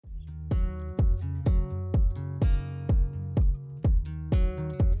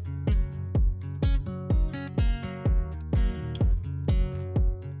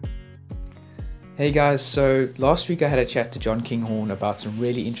Hey guys, so last week I had a chat to John Kinghorn about some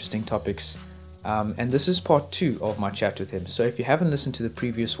really interesting topics, and this is part 2 of my chat with him. So if you haven't listened to the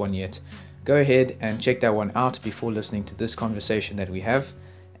previous one yet, go ahead and check that one out before listening to this conversation that we have,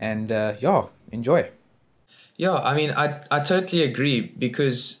 and enjoy. Yeah, I mean, I totally agree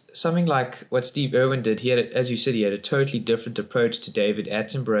because something like what Steve Irwin did, he had, as you said, he had a totally different approach to David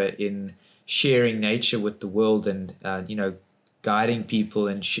Attenborough in sharing nature with the world and, guiding people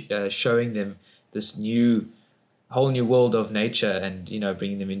and showing them this whole new world of nature and,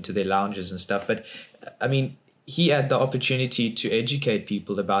 bringing them into their lounges and stuff. But I mean, he had the opportunity to educate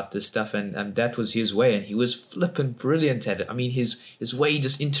people about this stuff, and that was his way, and he was flippin' brilliant at it. I mean, his way he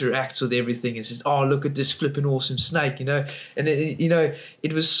just interacts with everything and says, "Oh, look at this flippin' awesome snake," and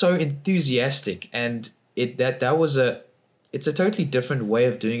it was so enthusiastic, and it's a totally different way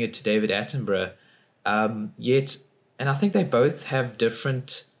of doing it to David Attenborough, yet, and I think they both have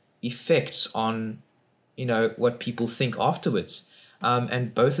different effects on what people think afterwards.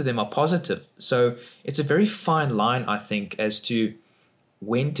 And both of them are positive. So it's a very fine line, I think, as to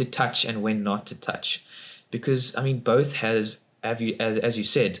when to touch and when not to touch, because I mean, both as you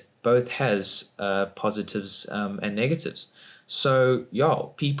said, both has positives and negatives. So yeah,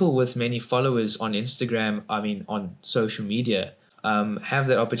 people with many followers on Instagram, I mean, on social media, have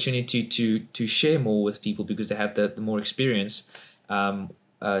that opportunity to share more with people because they have the more experience,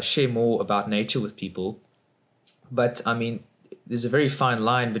 share more about nature with people. But I mean, there's a very fine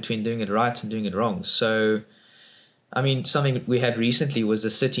line between doing it right and doing it wrong. So, I mean, something we had recently was the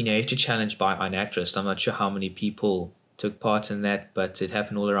City Nature Challenge by iNaturalist. I'm not sure how many people took part in that, but it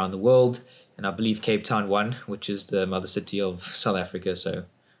happened all around the world. And I believe Cape Town won, which is the mother city of South Africa. So,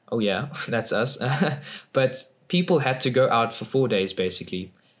 oh yeah, that's us. But people had to go out for 4 days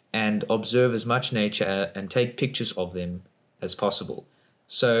basically and observe as much nature and take pictures of them as possible.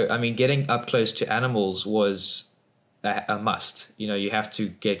 So, I mean, getting up close to animals was a must. You have to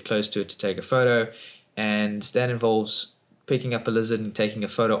get close to it to take a photo, and that involves picking up a lizard and taking a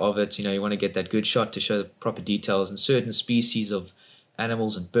photo of it. You want to get that good shot to show the proper details, and certain species of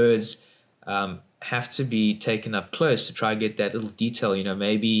animals and birds have to be taken up close to try and get that little detail.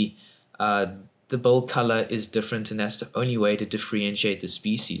 Maybe the bill color is different, and that's the only way to differentiate the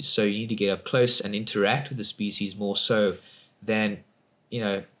species. So you need to get up close and interact with the species more so than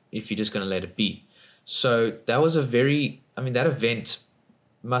if you're just going to let it be. So that was that event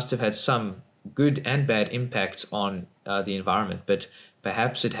must have had some good and bad impact on the environment, but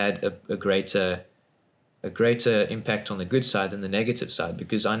perhaps it had a greater impact on the good side than the negative side,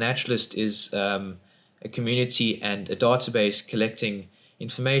 because iNaturalist is a community and a database collecting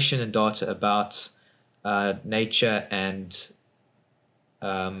information and data about nature and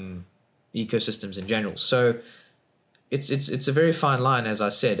ecosystems in general. So it's a very fine line, as I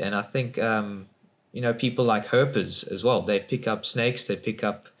said, and I think people like herpers as well. They pick up snakes, they pick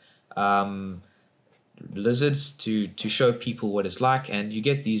up lizards to show people what it's like, and you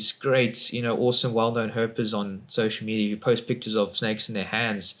get these great, awesome, well-known herpers on social media who post pictures of snakes in their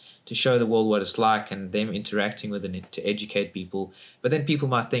hands to show the world what it's like and them interacting with it to educate people. But then people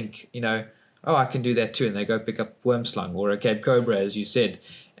might think, oh, I can do that too, and they go pick up worm slung or a Cape Cobra, as you said,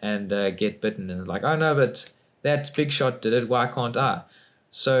 and get bitten, and it's like, oh no, but that big shot did it, why can't I?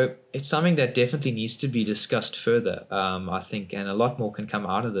 So it's something that definitely needs to be discussed further, I think, and a lot more can come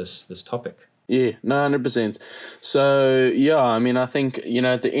out of this topic. Yeah, no, 100%. So, yeah, I mean, I think,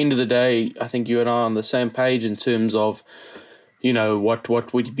 at the end of the day, I think you and I are on the same page in terms of,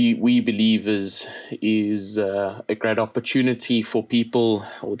 what we believe is a great opportunity for people,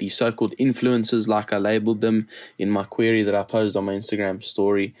 or these so-called influencers, like I labeled them in my query that I posed on my Instagram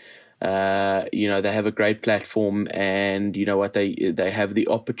story. They have a great platform, and they have the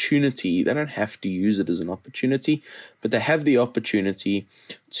opportunity. They don't have to use it as an opportunity, but they have the opportunity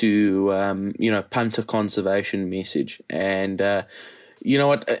to, punt a conservation message. And, at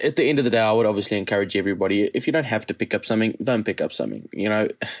the end of the day, I would obviously encourage everybody, if you don't have to pick up something, don't pick up something,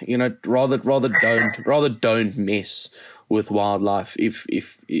 rather don't mess with wildlife if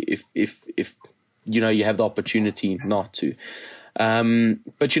you have the opportunity not to.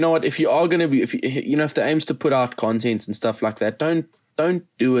 But you know what, if you are going to be, if the aim's to put out content and stuff like that, don't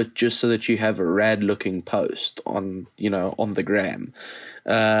do it just so that you have a rad looking post on the gram.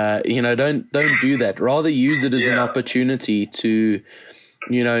 Don't do that. Rather use it as an opportunity to,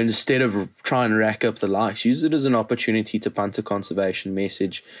 instead of trying to rack up the likes, use it as an opportunity to punt a conservation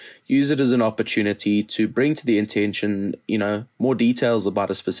message. Use it as an opportunity to bring to the attention, more details about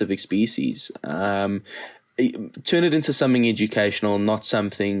a specific species. turn it into something educational, not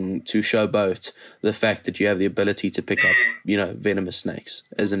something to showboat the fact that you have the ability to pick up, venomous snakes,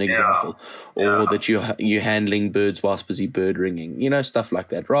 as an example, or that you're handling birds whilst busy bird ringing, stuff like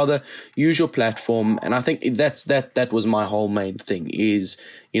that. Rather, use your platform, and I think that was my whole main thing is,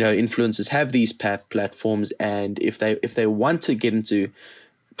 influencers have these platforms, and if they want to get into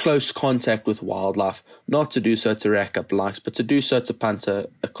close contact with wildlife, not to do so to rack up likes, but to do so to punt a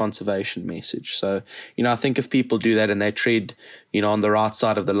conservation message. So, I think if people do that and they tread, on the right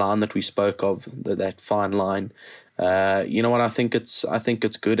side of the line that we spoke of, that fine line, I think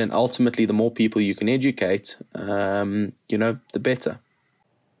it's good. And ultimately, the more people you can educate, the better.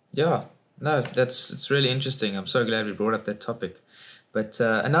 Yeah, no, it's really interesting. I'm so glad we brought up that topic. But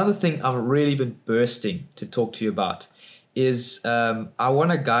another thing I've really been bursting to talk to you about is I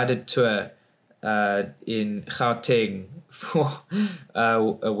want a guided tour in Gauteng for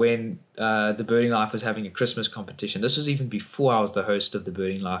when the Birding Life was having a Christmas competition. This was even before I was the host of the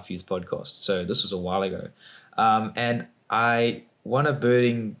Birding Life Youth podcast, so this was a while ago. And I want a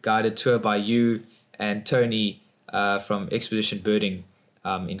birding guided tour by you and Tony from Expedition Birding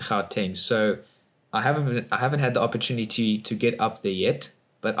in Gauteng. So I haven't had the opportunity to get up there yet,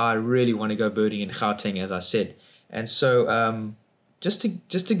 but I really want to go birding in Gauteng, as I said. And so just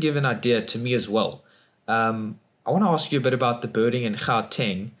to give an idea to me as well, I want to ask you a bit about the birding in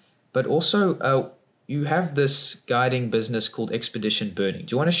Gauteng, but also you have this guiding business called Expedition Birding.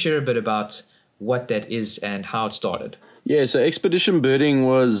 Do you want to share a bit about what that is and how it started? Yeah, so Expedition Birding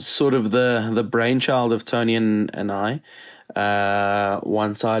was sort of the brainchild of Tony and I.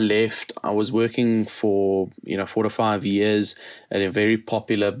 Once I left, I was working for 4 to 5 years at a very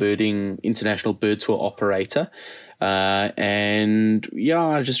popular international bird tour operator. I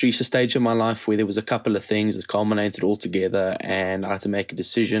just reached a stage in my life where there was a couple of things that culminated all together, and I had to make a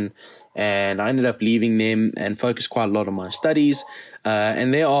decision, and I ended up leaving them and focused quite a lot on my studies.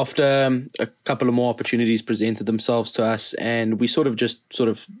 And thereafter, a couple of more opportunities presented themselves to us, and we sort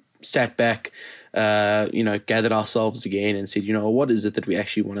of sat back, gathered ourselves again and said, what is it that we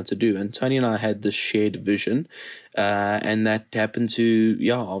actually wanted to do? And Tony and I had this shared vision, and that happened to,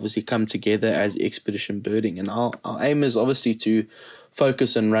 obviously come together as Expedition Birding. And our aim is obviously to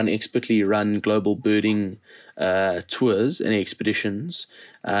focus and expertly run global birding tours and expeditions,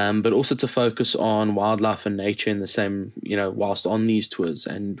 but also to focus on wildlife and nature in the same, whilst on these tours.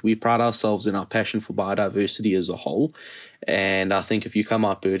 And we pride ourselves in our passion for biodiversity as a whole. And I think if you come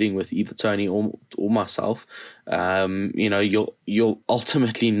out birding with either Tony or myself, you'll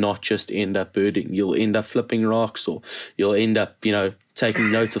ultimately not just end up birding. You'll end up flipping rocks, or you'll end up,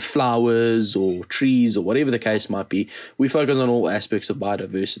 taking note of flowers or trees or whatever the case might be. We focus on all aspects of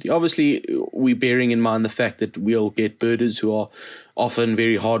biodiversity. Obviously, we're bearing in mind the fact that we'll get birders who are often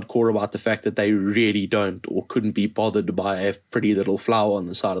very hardcore about the fact that they really don't or couldn't be bothered by a pretty little flower on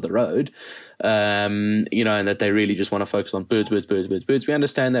the side of the road, and that they really just want to focus on birds. We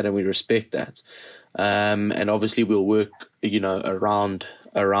understand that and we respect that. And obviously we'll work,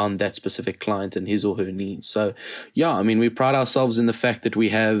 around that specific client and his or her needs. So, we pride ourselves in the fact that we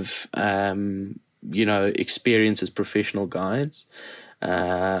have, experience as professional guides.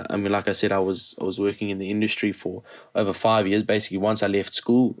 Like I said, I was working in the industry for over 5 years. Basically, once I left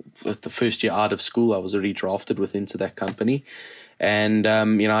school, with the first year out of school, I was already drafted into that company. And,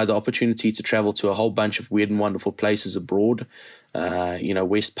 I had the opportunity to travel to a whole bunch of weird and wonderful places abroad.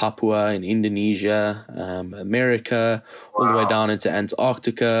 West Papua in Indonesia, America, all the way down into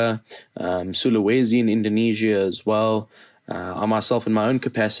Antarctica, Sulawesi in Indonesia as well. I myself, in my own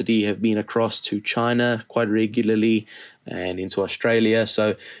capacity, have been across to China quite regularly and into Australia.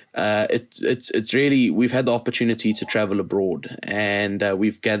 So it's really, we've had the opportunity to travel abroad, and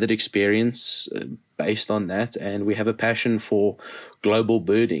we've gathered experience based on that, and we have a passion for global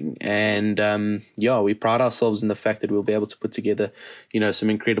birding. And we pride ourselves in the fact that we'll be able to put together, some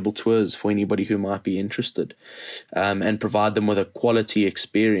incredible tours for anybody who might be interested, and provide them with a quality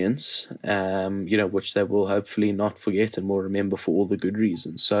experience, which they will hopefully not forget and will remember for all the good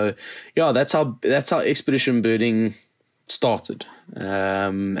reasons. So that's how Expedition Birding started.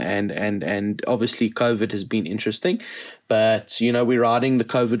 And obviously COVID has been interesting, but we're riding the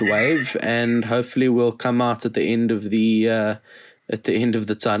COVID wave, and hopefully we'll come out at the end of the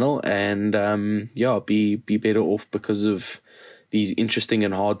tunnel and be better off because of these interesting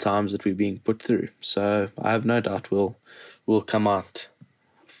and hard times that we're being put through. So I have no doubt we'll come out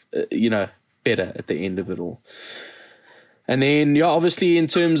better at the end of it all. And then, obviously, in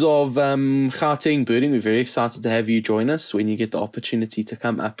terms of Gauteng birding, we're very excited to have you join us when you get the opportunity to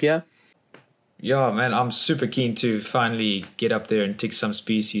come up here. Yeah, man, I'm super keen to finally get up there and tick some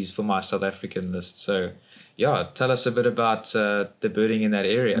species for my South African list. So, yeah, tell us a bit about the birding in that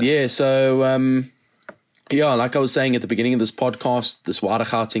area. Yeah, so like I was saying at the beginning of this podcast, this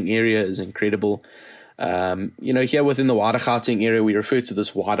Watergauteng area is incredible. Here within the Watergauteng area, we refer to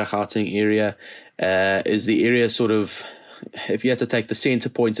this Watergauteng area is the area sort of, if you had to take the center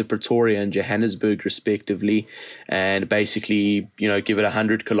points of Pretoria and Johannesburg respectively, and basically, give it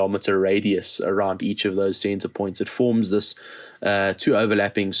 100-kilometer radius around each of those center points, it forms this two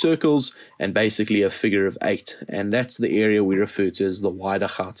overlapping circles and basically a figure of 8. And that's the area we refer to as the wider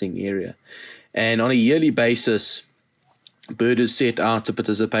Gauteng area. And on a yearly basis, birders set out to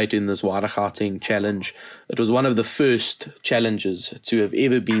participate in this wider Gauteng challenge. It was one of the first challenges to have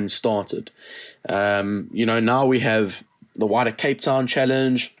ever been started. Now we have the wider Cape Town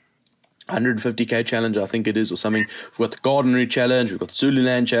challenge, 150k challenge, I think it is, or something. We've got the Garden Route challenge, we've got the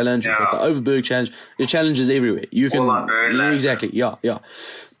Zululand challenge, we've got the Overberg challenge. The challenges everywhere. You can exactly, yeah.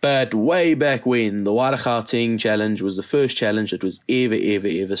 But way back when, the Wider Gauteng challenge was the first challenge that was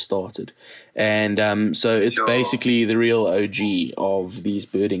ever started. And so it's basically the real OG of these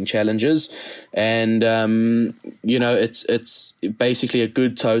birding challenges. And, it's basically a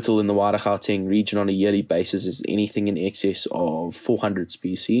good total in the Wider Gauteng region on a yearly basis is anything in excess of 400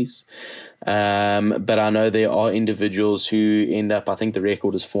 species. But I know there are individuals who end up, I think the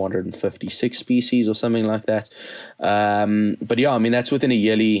record is 456 species or something like that. But yeah, I mean, that's within a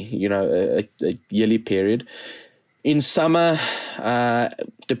yearly, a yearly period. In summer,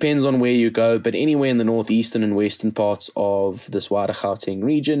 depends on where you go, but anywhere in the northeastern and western parts of this wider Gauteng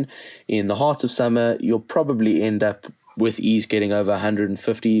region, in the heart of summer, you'll probably end up with ease getting over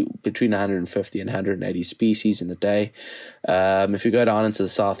 150, between 150 and 180 species in a day. If you go down into the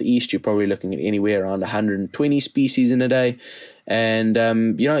southeast, you're probably looking at anywhere around 120 species in a day. And,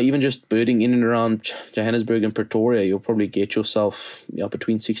 even just birding in and around Johannesburg and Pretoria, you'll probably get yourself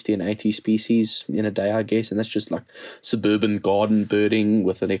between 60 and 80 species in a day, I guess. And that's just like suburban garden birding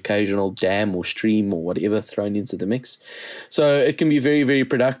with an occasional dam or stream or whatever thrown into the mix. So it can be very, very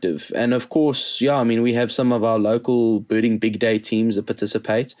productive. And of course, we have some of our local birding big day teams that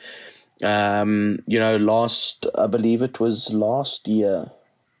participate. I believe it was last year.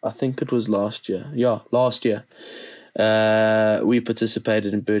 I think it was last year. Yeah, last year. We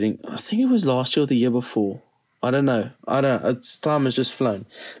participated in birding. I think it was last year or the year before. I don't know. It's time has just flown.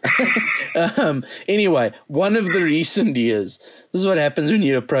 Anyway, one of the recent years. This is what happens when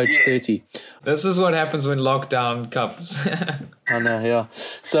you approach 30. This is what happens when lockdown comes. I know, yeah.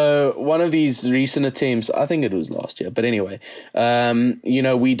 So one of these recent attempts, I think it was last year, but anyway,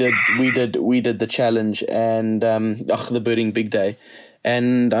 we did the challenge and the birding big day.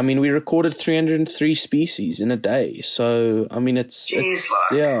 And I mean, we recorded 303 species in a day. So I mean, it's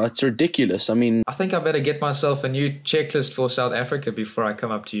ridiculous. I mean, I think I better get myself a new checklist for South Africa before I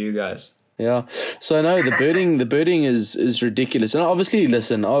come up to you guys. Yeah. So no, the birding is ridiculous. And obviously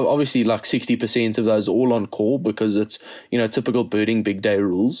like 60% of those are all on call because it's, typical birding big day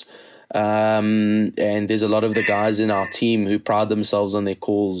rules. And there's a lot of the guys in our team who pride themselves on their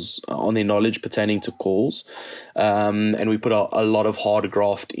calls, on their knowledge pertaining to calls. And we put a lot of hard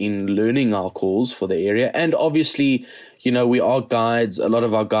graft in learning our calls for the area. And obviously, we are guides. A lot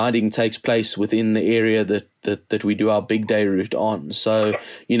of our guiding takes place within the area that we do our big day route on. So,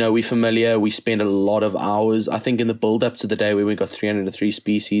 we're familiar. We spend a lot of hours. I think in the build up to the day where we got 303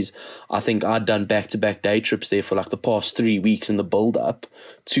 species, I think I'd done back-to-back day trips there for like the past 3 weeks in the build up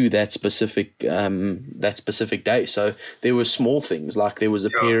to that specific day. So there were small things like there was a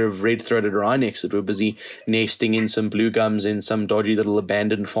pair of red-throated wrynecks that were busy nesting in some blue gums in some dodgy little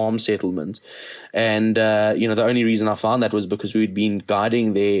abandoned farm settlement. And, the only reason I found that was because we'd been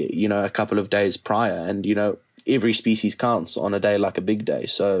guiding there, a couple of days prior. And, every species counts on a day like a big day.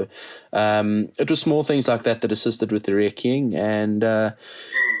 So it was small things like that assisted with the recceing. And,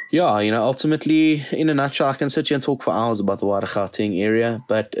 ultimately, in a nutshell, I can sit here and talk for hours about the Wider Gauteng area.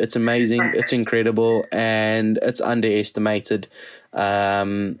 But it's amazing, it's incredible, and it's underestimated.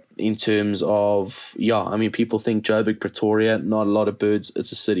 In terms of, people think Joburg, Pretoria, not a lot of birds,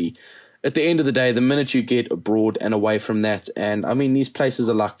 it's a city. At the end of the day, the minute you get abroad and away from that, and I mean, these places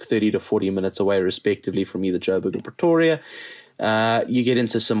are like 30 to 40 minutes away, respectively, from either Joburg or Pretoria, you get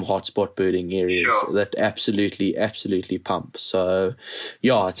into some hotspot birding areas that absolutely pump. So,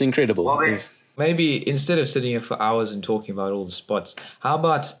 it's incredible. Well, maybe instead of sitting here for hours and talking about all the spots, how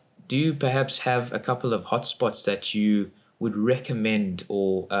about do you perhaps have a couple of hotspots that you would recommend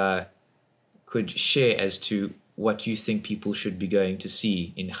or could share as to what you think people should be going to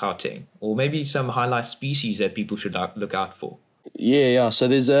see in Gauteng, or maybe some highlight species that people should look out for? Yeah. So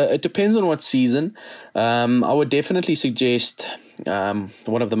it depends on what season. I would definitely suggest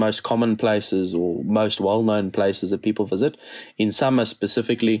one of the most common places or most well-known places that people visit in summer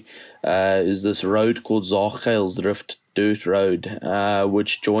specifically is this road called Zaagheilsdrift Dirt Road,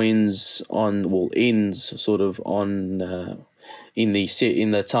 which ends sort of on in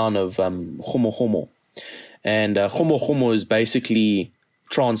the town of Gomo. And Gomo is basically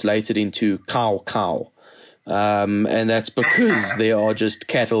translated into cow. And that's because there are just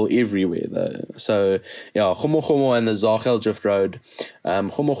cattle everywhere, though. So, yeah, Gomo and the Zaagheilsdrift Road.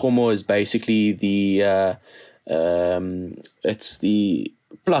 Gomo is basically it's the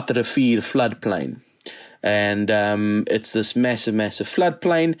Platrivier floodplain. And it's this massive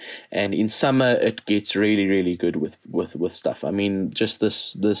floodplain, and in summer it gets really, really good with stuff. I mean, just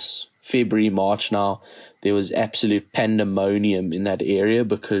this February, March now, there was absolute pandemonium in that area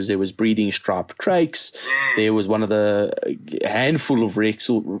because there was breeding striped crakes. There was one of the handful of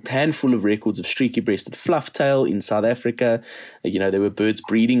records of streaky-breasted flufftail in South Africa. You know, there were birds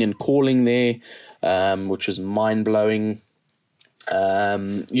breeding and calling there, which was mind-blowing.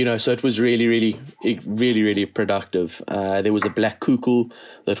 You know, so it was really, really, really, really productive. There was a black cuckoo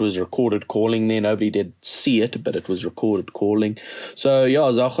that was recorded calling there. Nobody did see it, but it was recorded calling. So yeah,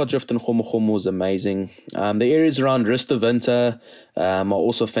 Zaagheilsdrift and Gomo was amazing. The areas around Rustenwinter are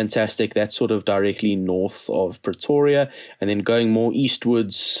also fantastic. That's sort of directly north of Pretoria, and then going more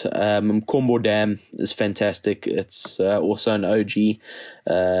eastwards, Mkombo Dam is fantastic. It's also an OG.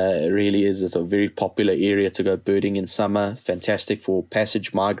 It really is. It's a very popular area to go birding in summer. Fantastic for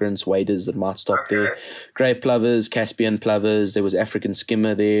passage migrants, waders that might stop there. Grey plovers, Caspian plovers. There was African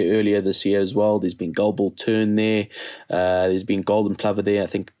skimmer there earlier this year as well. There's been gullbill tern there. There's been golden plover there.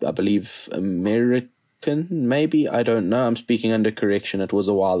 I believe American, maybe. I don't know. I'm speaking under correction. It was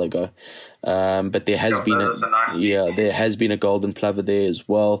a while ago. But there has there has been a golden plover there as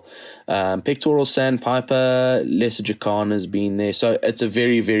well. Pectoral sandpiper, lesser jacana has been there. So it's a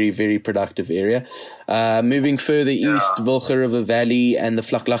very, very, very productive area. Moving further east, Wilge River Valley and the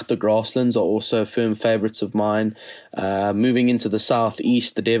Vlakte grasslands are also firm favorites of mine. Moving into the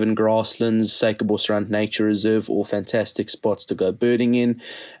southeast, the Devon grasslands, Suikerbosrand Nature Reserve, all fantastic spots to go birding in.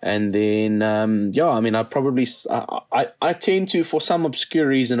 And then, I tend to, for some obscure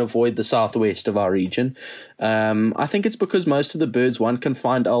reason, avoid the southwest of our region. I think it's because most of the birds one can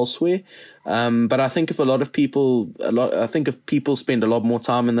find elsewhere. But I think if people spend a lot more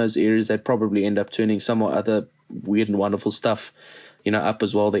time in those areas, they'd probably end up turning some or other weird and wonderful stuff, up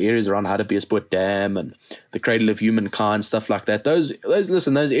as well. The areas around Hartbeespoort Dam and the Cradle of Humankind, stuff like that. Those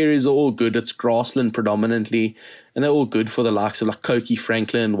areas are all good. It's grassland predominantly, and they're all good for the likes of like Coqui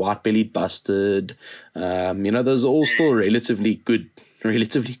Franklin, white-bellied bustard. Those are all still relatively good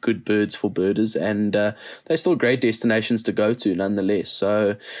birds for birders, and they're still great destinations to go to nonetheless.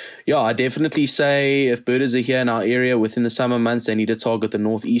 So yeah, I definitely say if birders are here in our area within the summer months, they need to target the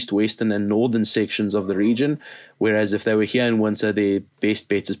northeast, western and northern sections of the region, whereas if they were here in winter, their best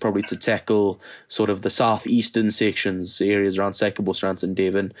bet is probably to tackle sort of the southeastern sections, areas around Suikerbosrand and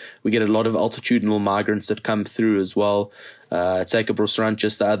Devon. We get a lot of altitudinal migrants that come through as well. At Suikerbosrand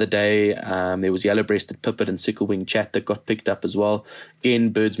just the other day, there was yellow-breasted pipit and sickle-winged chat that got picked up as well. Again,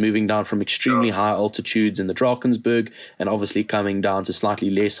 birds moving down from extremely high altitudes in the Drakensberg and obviously coming down to slightly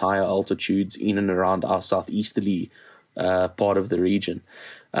less higher altitudes in and around our southeasterly part of the region.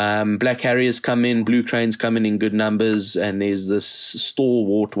 Black harriers come in, blue cranes come in good numbers, and there's this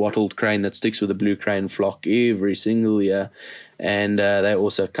stalwart wattled crane that sticks with the blue crane flock every single year. And they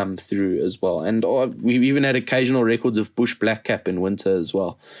also come through as well. And we've even had occasional records of bush blackcap in winter as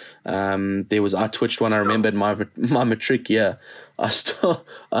well. I twitched one, I remember in my matric year. I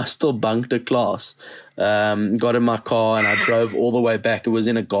still bunked a class, got in my car and I drove all the way back. It was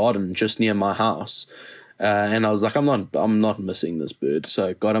in a garden just near my house. And I was like, I'm not missing this bird.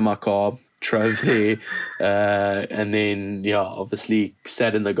 So got in my car, drove there, and then obviously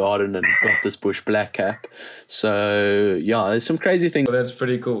sat in the garden and got this bush blackcap. So there's some crazy things. Well, that's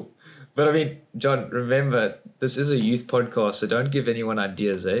pretty cool. But I mean, John, remember this is a youth podcast, so don't give anyone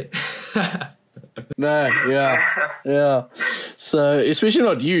ideas, eh? No, yeah. So especially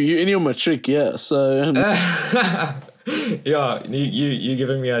not you in your matric, yeah. So yeah, you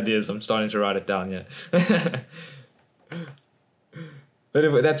giving me ideas. I'm starting to write it down, yeah.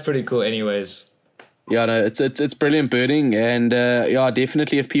 But that's pretty cool anyways. Yeah, no, it's brilliant birding, and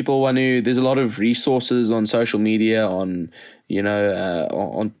definitely if people want to, there's a lot of resources on social media, on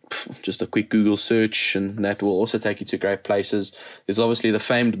on just a quick Google search, and that will also take you to great places. There's obviously the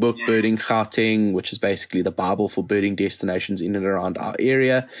famed book Birding Gauteng, which is basically the Bible for birding destinations in and around our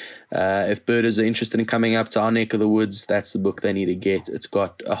area. If birders are interested in coming up to our neck of the woods, that's the book they need to get. It's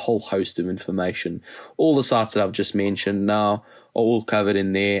got a whole host of information. All the sites that I've just mentioned now are all covered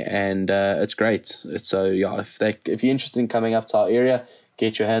in there, and it's great. If you're interested in coming up to our area,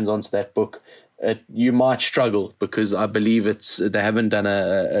 get your hands onto that book. You might struggle because I believe they haven't done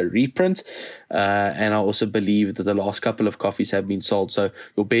a reprint, and I also believe that the last couple of copies have been sold. So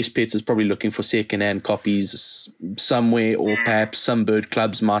your best bet is probably looking for second-hand copies somewhere, or perhaps some bird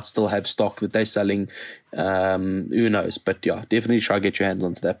clubs might still have stock that they're selling. Who knows? But yeah, definitely try to get your hands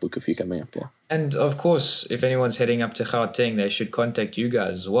onto that book if you're coming up here. And of course, if anyone's heading up to Gauteng, they should contact you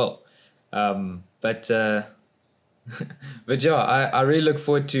guys as well. But yeah, I really look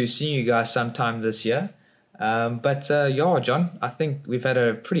forward to seeing you guys sometime this year. John, I think we've had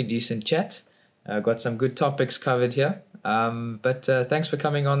a pretty decent chat. Got some good topics covered here. Thanks for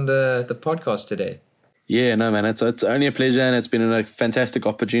coming on the podcast today. Yeah, no, man, it's only a pleasure, and it's been a fantastic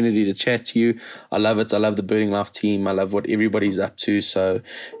opportunity to chat to you. I love it. I love the Birding Life team. I love what everybody's up to. So,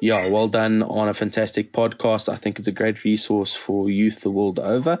 yeah, well done on a fantastic podcast. I think it's a great resource for youth the world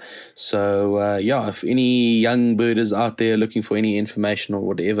over. So, if any young birders out there looking for any information or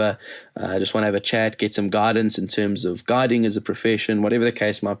whatever, just want to have a chat, get some guidance in terms of guiding as a profession, whatever the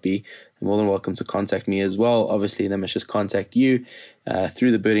case might be, you're more than welcome to contact me as well. Obviously, they must just contact you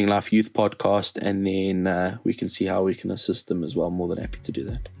through the Birding Life Youth podcast, and then we can see how we can assist them as well. More than happy to do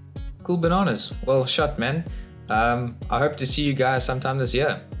that. Cool bananas. Well shot, man. I hope to see you guys sometime this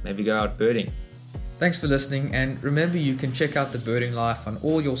year. Maybe go out birding. Thanks for listening, and remember you can check out the Birding Life on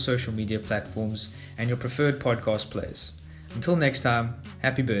all your social media platforms and your preferred podcast players. Until next time,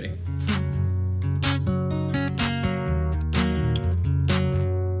 happy birding.